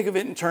 when you think of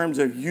it in terms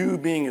of you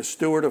being a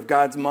steward of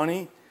God's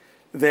money,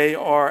 they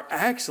are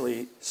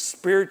actually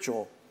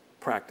spiritual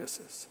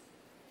practices.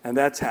 And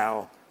that's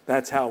how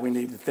we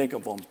need to think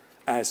of them,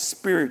 as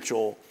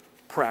spiritual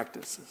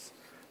practices.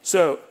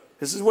 So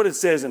this is what it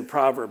says in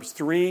Proverbs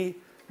 3,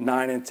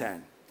 9, and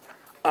 10.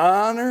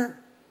 Honor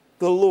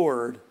the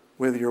Lord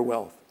with your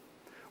wealth,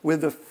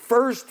 with the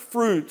first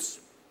fruits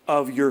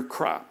of your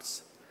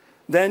crops.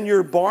 Then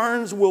your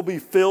barns will be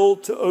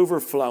filled to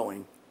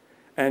overflowing,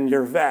 and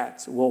your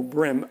vats will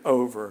brim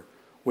over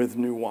with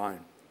new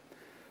wine.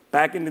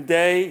 Back in the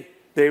day,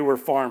 they were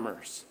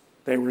farmers.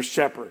 They were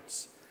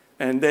shepherds.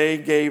 And they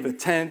gave a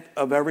tenth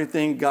of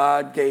everything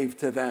God gave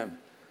to them.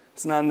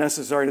 It's not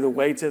necessarily the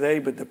way today,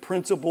 but the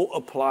principle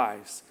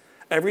applies.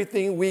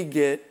 Everything we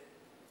get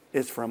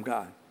is from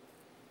God.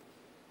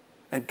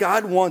 And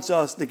God wants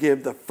us to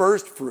give the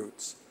first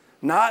fruits,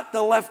 not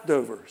the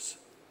leftovers.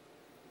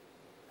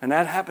 And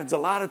that happens a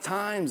lot of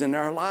times in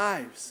our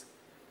lives.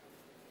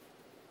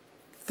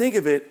 Think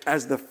of it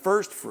as the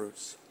first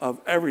fruits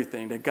of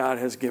everything that God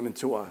has given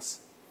to us.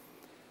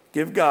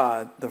 Give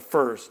God the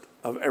first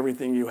of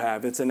everything you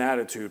have. It's an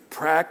attitude.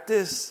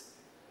 Practice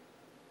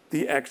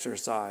the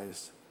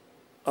exercise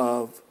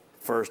of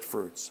first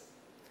fruits.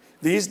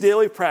 These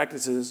daily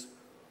practices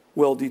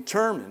will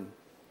determine,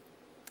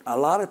 a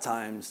lot of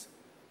times,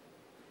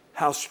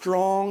 how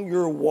strong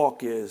your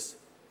walk is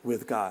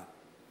with God.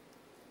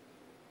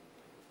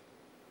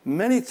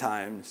 Many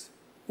times,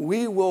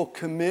 we will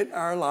commit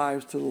our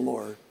lives to the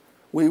Lord.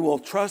 We will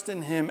trust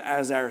in Him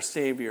as our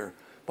Savior,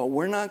 but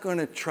we're not going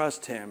to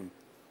trust Him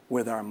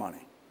with our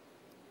money.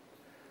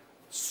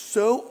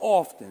 So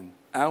often,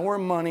 our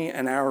money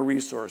and our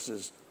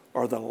resources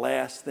are the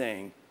last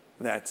thing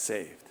that's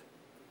saved.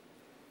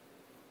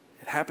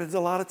 It happens a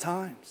lot of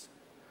times.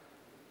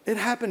 It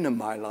happened in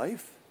my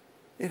life.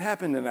 It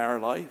happened in our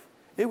life.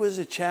 It was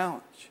a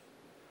challenge.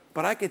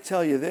 But I could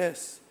tell you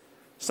this.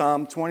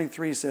 Psalm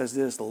 23 says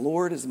this, the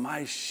Lord is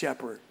my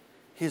shepherd.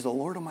 He's the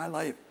Lord of my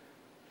life.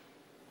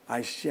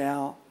 I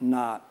shall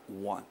not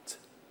want.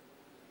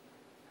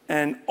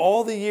 And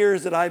all the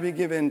years that I've been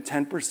given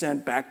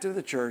 10% back to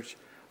the church,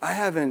 I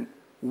haven't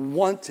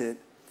wanted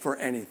for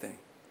anything.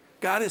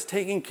 God is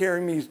taking care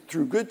of me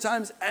through good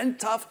times and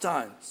tough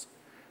times.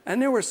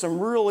 And there were some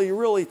really,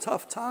 really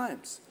tough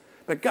times.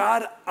 But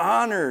God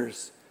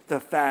honors the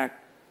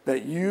fact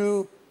that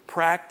you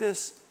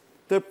practice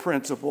the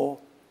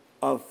principle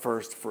of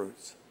first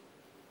fruits.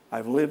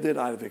 I've lived it,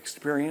 I've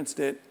experienced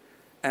it,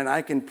 and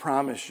I can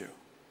promise you.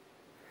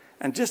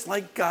 And just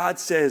like God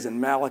says in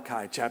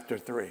Malachi chapter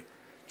 3,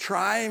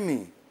 try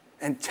me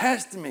and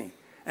test me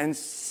and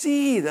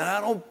see that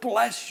I don't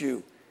bless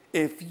you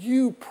if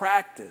you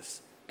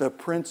practice the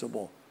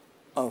principle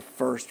of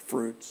first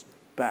fruits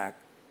back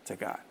to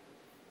God.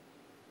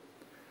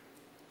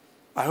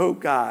 I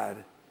hope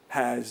God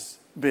has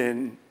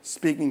been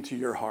speaking to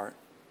your heart.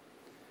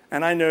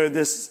 And I know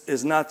this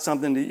is not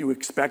something that you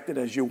expected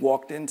as you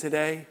walked in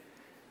today.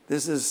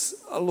 This is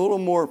a little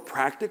more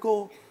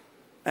practical,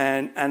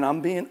 and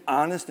I'm being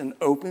honest and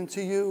open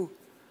to you.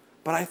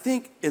 But I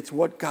think it's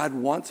what God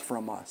wants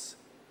from us.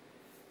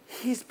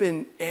 He's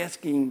been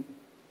asking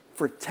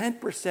for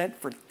 10%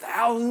 for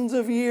thousands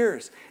of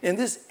years. In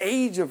this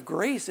age of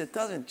grace, it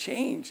doesn't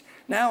change.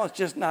 Now it's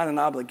just not an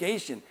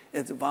obligation.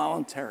 It's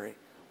voluntary,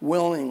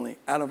 willingly,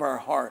 out of our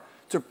heart,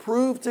 to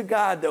prove to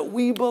God that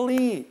we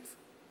believe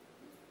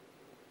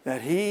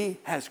that He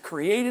has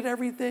created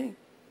everything,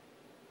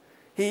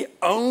 He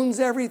owns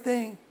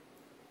everything,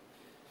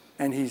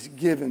 and He's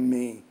given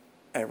me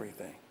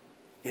everything.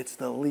 It's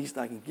the least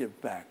I can give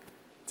back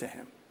to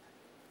Him.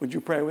 Would you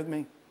pray with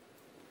me?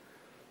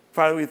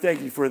 Father, we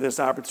thank you for this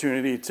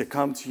opportunity to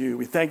come to you.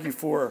 We thank you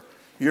for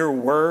your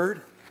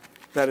word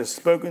that is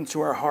spoken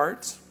to our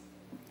hearts.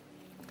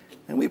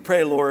 And we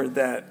pray, Lord,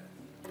 that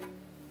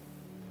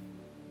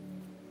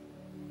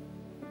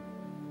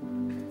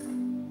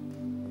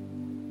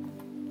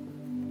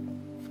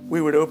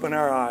we would open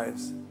our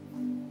eyes.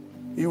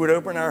 You would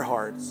open our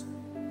hearts.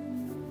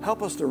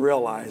 Help us to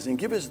realize and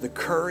give us the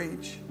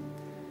courage.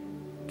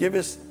 Give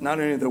us not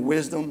only the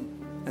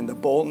wisdom and the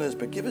boldness,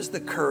 but give us the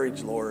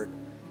courage, Lord,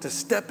 to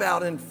step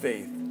out in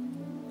faith.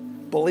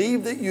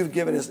 Believe that you've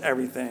given us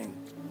everything.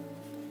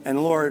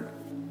 And Lord,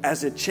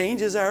 as it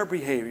changes our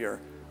behavior,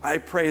 I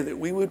pray that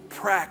we would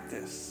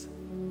practice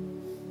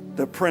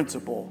the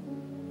principle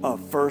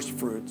of first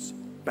fruits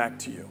back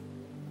to you.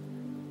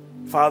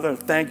 Father,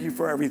 thank you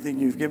for everything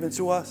you've given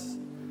to us.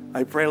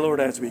 I pray, Lord,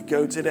 as we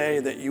go today,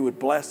 that you would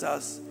bless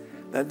us,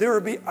 that there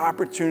would be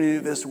opportunity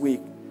this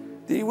week,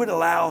 that you would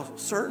allow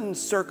certain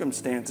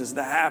circumstances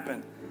to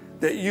happen,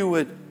 that you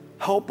would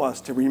help us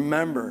to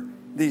remember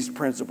these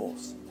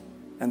principles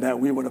and that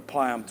we would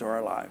apply them to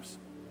our lives.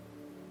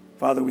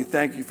 Father, we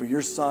thank you for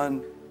your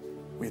Son.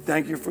 We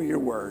thank you for your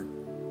word.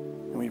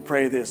 And we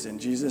pray this in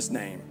Jesus'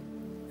 name.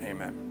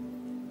 Amen.